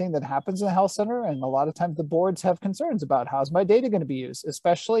oversee everything that happens in the health center. And a lot of times the boards have concerns about how's my data going to be used,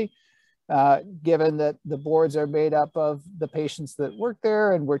 especially given that the boards are made up of the patients that work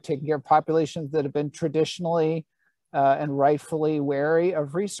there, and we're taking care of populations that have been traditionally and rightfully wary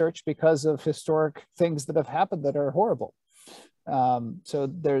of research because of historic things that have happened that are horrible. So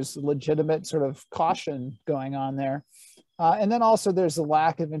there's legitimate sort of caution going on there. And then also there's a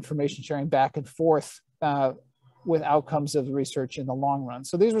lack of information sharing back and forth with outcomes of the research in the long run.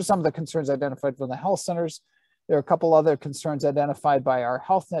 So these were some of the concerns identified from the health centers. There are a couple other concerns identified by our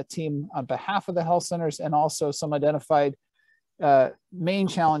HealthNet team on behalf of the health centers, and also some identified main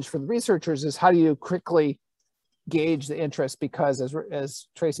challenge for the researchers is how do you quickly gauge the interest, because as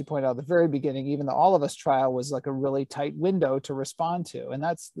Tracy pointed out at the very beginning, even the All of Us trial was like a really tight window to respond to, and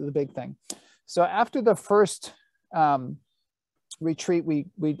that's the big thing. So after the first retreat, we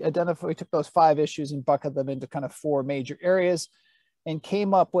took those 5 issues and bucketed them into kind of 4 major areas and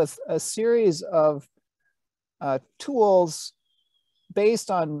came up with a series of tools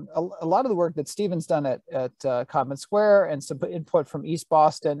based on a lot of the work that Stephen's done at Common Square, and some input from East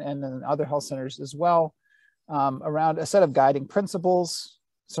Boston and then other health centers as well, around a set of guiding principles,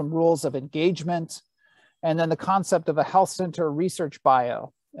 some rules of engagement, and then the concept of a health center research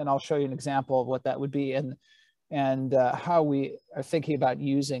bio. And I'll show you an example of what that would be and how we are thinking about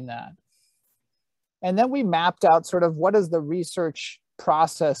using that. And then we mapped out sort of what does the research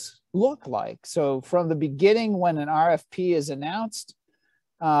process look like. So from the beginning, when an RFP is announced,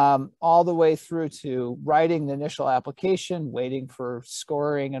 all the way through to writing the initial application, waiting for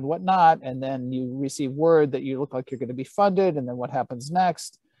scoring and whatnot. And then you receive word that you look like you're going to be funded, and then what happens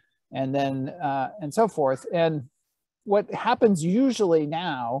next, and then and so forth. And what happens usually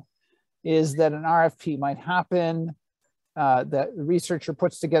now is that an RFP might happen, that the researcher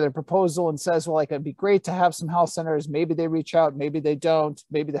puts together a proposal and says, well, like, it'd be great to have some health centers. Maybe they reach out, maybe they don't.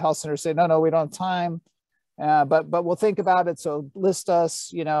 Maybe the health centers say, no, we don't have time. But we'll think about it, so list us,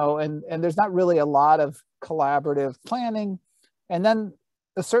 you know, and there's not really a lot of collaborative planning. And then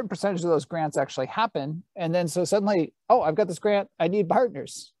a certain percentage of those grants actually happen. And then so suddenly, oh, I've got this grant, I need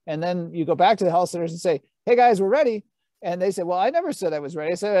partners. And then you go back to the health centers and say, hey guys, we're ready. And they say, well, I never said I was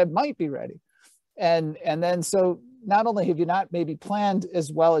ready. I said I might be ready. And then so not only have you not maybe planned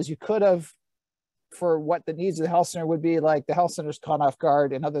as well as you could have for what the needs of the health center would be, like the health center's caught off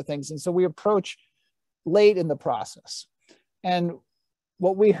guard and other things. And so we approach late in the process. And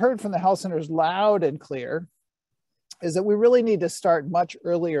what we heard from the health centers loud and clear is that we really need to start much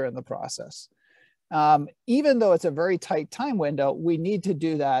earlier in the process. Even though it's a very tight time window, we need to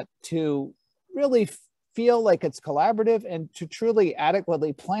do that to really feel like it's collaborative and to truly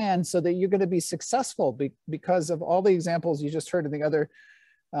adequately plan so that you're going to be successful because of all the examples you just heard in the other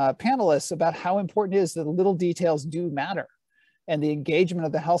panelists about how important it is that the little details do matter. And the engagement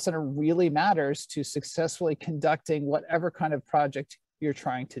of the health center really matters to successfully conducting whatever kind of project you're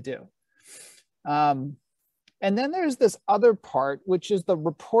trying to do. And then there's this other part, which is the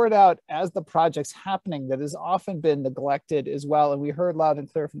report out as the project's happening that has often been neglected as well. And we heard loud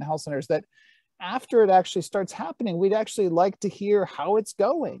and clear from the health centers that after it actually starts happening, we'd actually like to hear how it's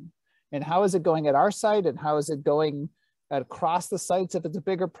going. And how is it going at our site? And how is it going across the sites if it's a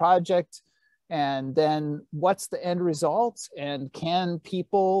bigger project? And then what's the end result? And can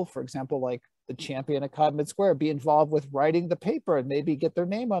people, for example, like the champion at Codman Square, be involved with writing the paper and maybe get their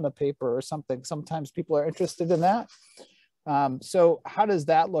name on the paper or something? Sometimes people are interested in that. So how does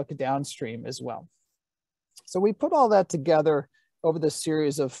that look downstream as well? So we put all that together over the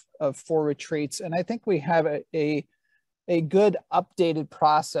series of 4 retreats. And I think we have a good updated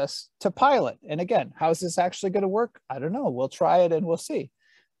process to pilot. And again, how is this actually going to work? I don't know. We'll try it and we'll see.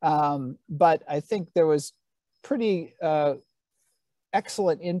 But I think there was pretty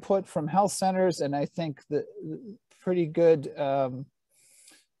excellent input from health centers. And I think that pretty good,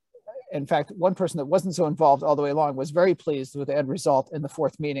 in fact, one person that wasn't so involved all the way along was very pleased with the end result in the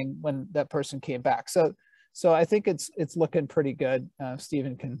 4th meeting when that person came back. So I think it's looking pretty good.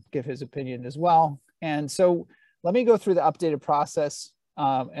 Stephen can give his opinion as well. And so let me go through the updated process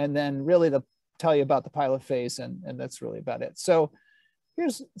and then really to tell you about the pilot phase, and that's really about it. So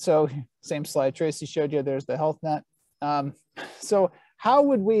same slide Tracy showed you, there's the Health Net. So how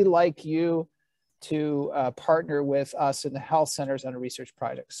would we like you to partner with us in the health centers on a research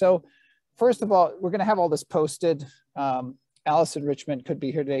project? So first of all, we're gonna have all this posted. Allison Richmond could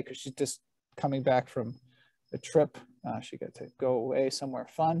be here today because she's just coming back from a trip. She got to go away somewhere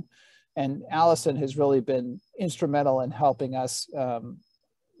fun. And Allison has really been instrumental in helping us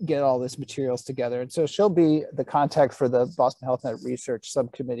get all this materials together. And so she'll be the contact for the Boston Health Net Research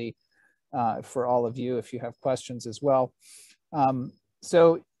Subcommittee for all of you if you have questions as well.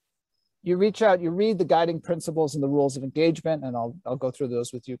 So you reach out, you read the guiding principles and the rules of engagement, and I'll go through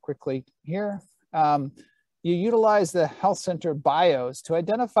those with you quickly here. You utilize the health center bios to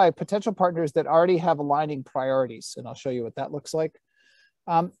identify potential partners that already have aligning priorities, and I'll show you what that looks like.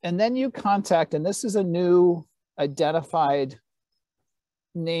 And then you contact, and this is a new identified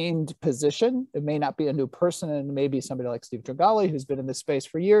named position. It may not be a new person, and it may be somebody like Steve Tringali, who's been in this space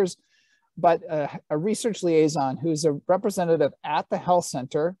for years, but a research liaison who's a representative at the health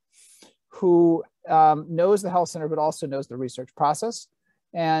center who knows the health center, but also knows the research process.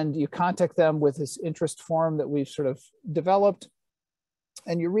 And you contact them with this interest form that we've sort of developed.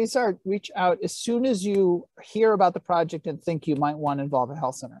 And you reach out as soon as you hear about the project and think you might want to involve a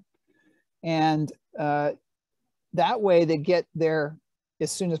health center. And that way they get there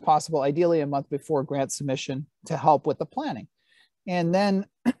as soon as possible, ideally a month before grant submission, to help with the planning. And then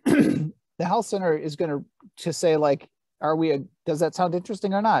the health center is going to say, like, does that sound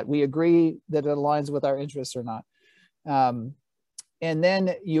interesting or not? We agree that it aligns with our interests or not. And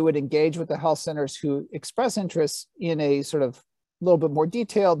then you would engage with the health centers who express interest in a sort of little bit more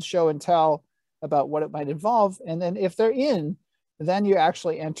detailed show and tell about what it might involve. And then if they're in, then you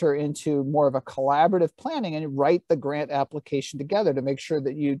actually enter into more of a collaborative planning and write the grant application together to make sure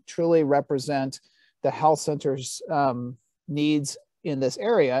that you truly represent the health center's needs in this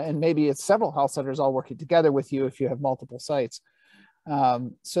area. And maybe it's several health centers all working together with you if you have multiple sites,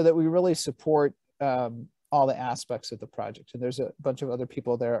 so that we really support all the aspects of the project. And there's a bunch of other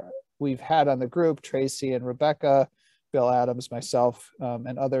people there we've had on the group, Tracy and Rebecca, Bill Adams, myself,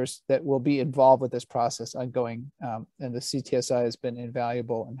 and others that will be involved with this process ongoing. And the CTSI has been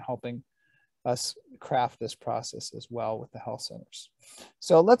invaluable in helping us craft this process as well with the health centers.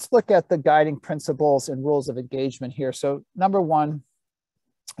 So let's look at the guiding principles and rules of engagement here. So number one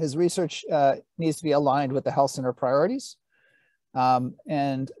is research needs to be aligned with the health center priorities.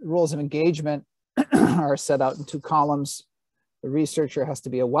 And rules of engagement are set out in 2 columns. The researcher has to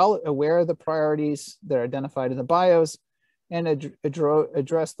be well aware of the priorities that are identified in the bios and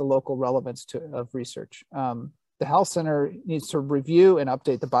address the local relevance of research. The health center needs to review and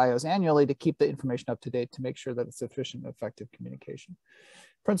update the bios annually to keep the information up to date to make sure that it's efficient and effective communication.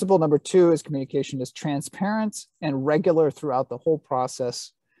 Principle number 2 is communication is transparent and regular throughout the whole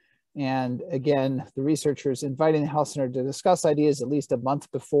process. And again, the researchers inviting the health center to discuss ideas at least a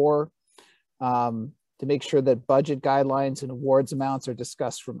month before, to make sure that budget guidelines and awards amounts are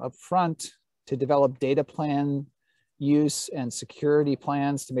discussed from upfront, to develop data plan use and security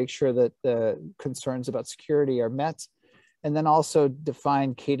plans to make sure that the concerns about security are met, and then also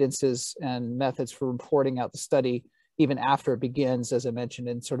define cadences and methods for reporting out the study even after it begins, as I mentioned,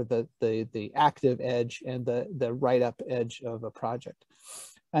 in sort of the active edge and the write-up edge of a project.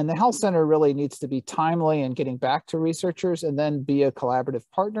 And the health center really needs to be timely in getting back to researchers and then be a collaborative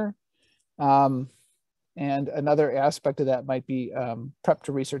partner. And another aspect of that might be prep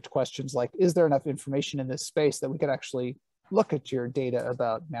to research questions like, is there enough information in this space that we could actually look at your data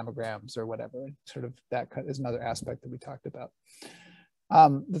about mammograms or whatever? Sort of that is another aspect that we talked about.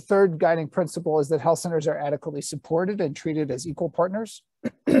 The third guiding principle is that health centers are adequately supported and treated as equal partners.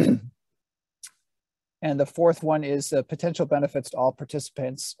 And the fourth one is potential benefits to all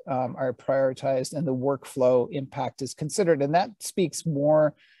participants are prioritized and the workflow impact is considered. And that speaks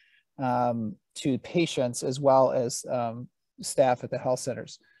more to patients as well as staff at the health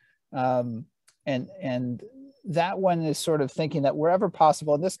centers. And that one is sort of thinking that wherever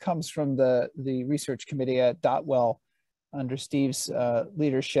possible, and this comes from the research committee at Dotwell under Steve's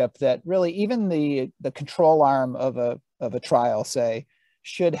leadership, that really even the control arm of a trial, say,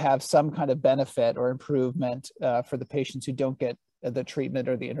 should have some kind of benefit or improvement for the patients who don't get the treatment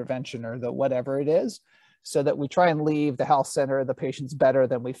or the intervention or the whatever it is, so that we try and leave the health center, the patients better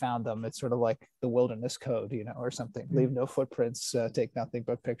than we found them. It's sort of like the wilderness code, you know, or something. Mm-hmm. Leave no footprints, take nothing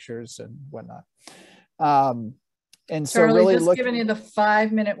but pictures and whatnot. And so Charlie, really just giving you the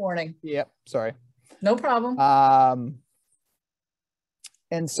 5-minute warning. Yep, sorry. No problem.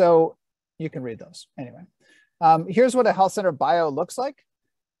 And so you can read those anyway. Here's what a health center bio looks like.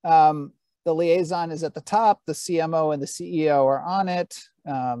 The liaison is at the top, the CMO and the CEO are on it.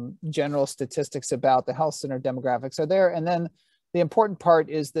 General statistics about the health center demographics are there. And then the important part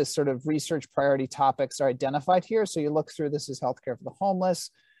is this sort of research priority topics are identified here. So you look through, this is healthcare for the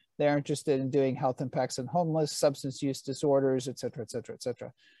homeless. They're interested in doing health impacts on homeless, substance use disorders, et cetera, et cetera, et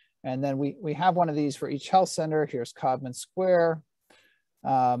cetera. And then we have one of these for each health center. Here's Codman Square.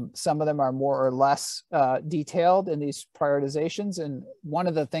 Some of them are more or less detailed in these prioritizations. And one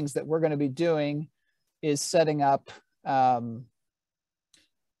of the things that we're going to be doing is setting up a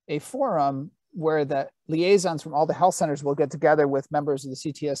forum where the liaisons from all the health centers will get together with members of the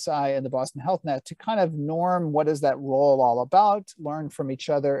CTSI and the Boston Health Net to kind of norm what is that role all about, learn from each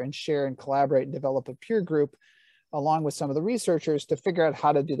other and share and collaborate and develop a peer group along with some of the researchers to figure out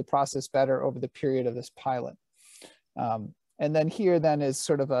how to do the process better over the period of this pilot. And then here then is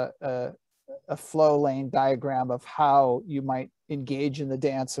sort of a flow lane diagram of how you might engage in the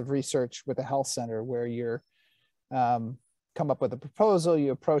dance of research with a health center, where you're come up with a proposal,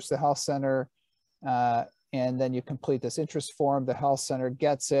 you approach the health center, and then you complete this interest form. The health center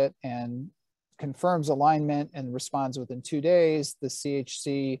gets it and confirms alignment and responds within 2 days. The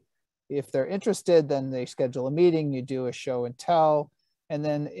CHC, if they're interested, then they schedule a meeting, you do a show and tell. And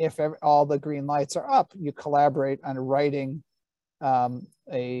then if all the green lights are up, you collaborate on writing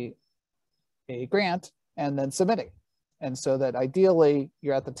a grant and then submitting. And so that ideally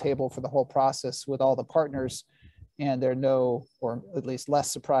you're at the table for the whole process with all the partners, and there are no, or at least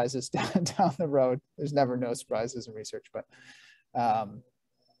less surprises down the road. There's never no surprises in research, but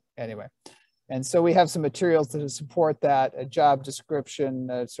anyway. And so we have some materials to support that, a job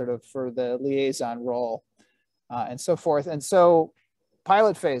description sort of for the liaison role and so forth. And so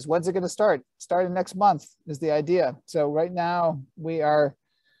pilot phase, when's it going to start? Starting next month is the idea. So right now we're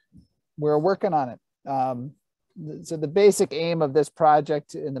working on it. So the basic aim of this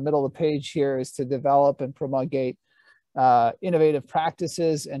project in the middle of the page here is to develop and promulgate innovative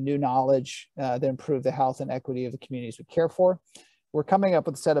practices and new knowledge that improve the health and equity of the communities we care for. we're coming up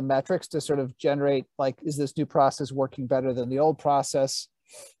with a set of metrics to sort of generate, like, is this new process working better than the old process?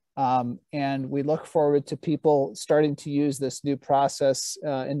 And we look forward to people starting to use this new process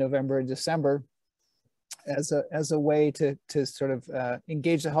in November and December as a way to sort of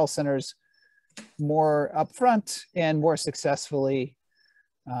engage the health centers more upfront and more successfully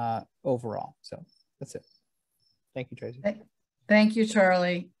overall. So that's it. Thank you, Tracy. Thank you,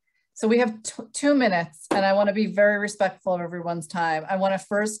 Charlie. So we have 2 minutes, and I want to be very respectful of everyone's time. I want to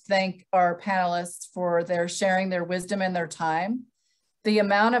first thank our panelists for their sharing their wisdom and their time. The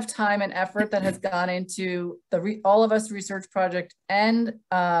amount of time and effort that has gone into the All of Us research project and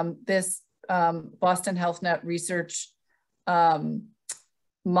this Boston Health Net research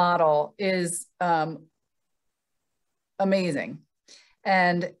model is amazing.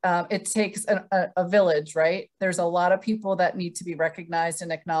 And it takes a village, right? There's a lot of people that need to be recognized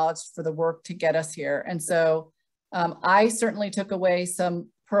and acknowledged for the work to get us here. And so I certainly took away some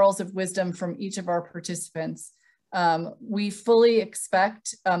pearls of wisdom from each of our participants. We fully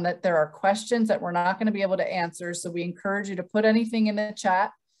expect that there are questions that we're not going to be able to answer. So we encourage you to put anything in the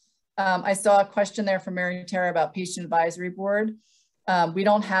chat. I saw a question there from Mary Tara about Patient Advisory Board. We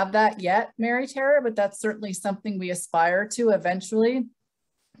don't have that yet, Mary Tara, but that's certainly something we aspire to eventually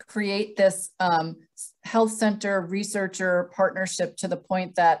create this health center researcher partnership to the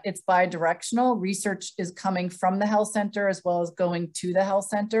point that it's bi-directional. Research is coming from the health center as well as going to the health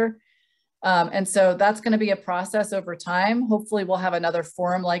center. And so that's going to be a process over time. Hopefully we'll have another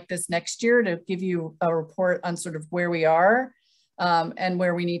forum like this next year to give you a report on sort of where we are and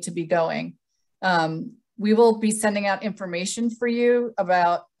where we need to be going. We will be sending out information for you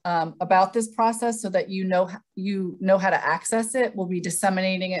about this process so that you know how to access it. We'll be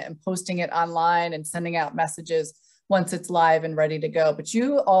disseminating it and posting it online and sending out messages once it's live and ready to go. But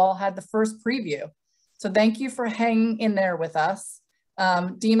you all had the first preview. So thank you for hanging in there with us.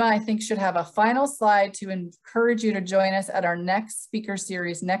 Dima, I think, should have a final slide to encourage you to join us at our next speaker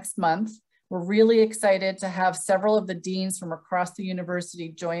series next month. We're really excited to have several of the deans from across the university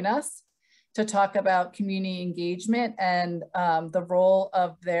join us to talk about community engagement and the role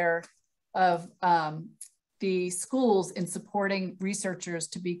of the schools in supporting researchers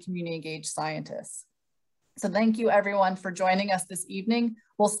to be community engaged scientists. So thank you everyone for joining us this evening.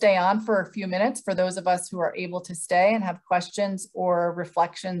 We'll stay on for a few minutes for those of us who are able to stay and have questions or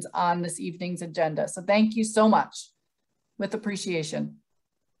reflections on this evening's agenda. So thank you so much, with appreciation.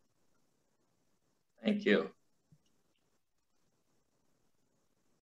 Thank you.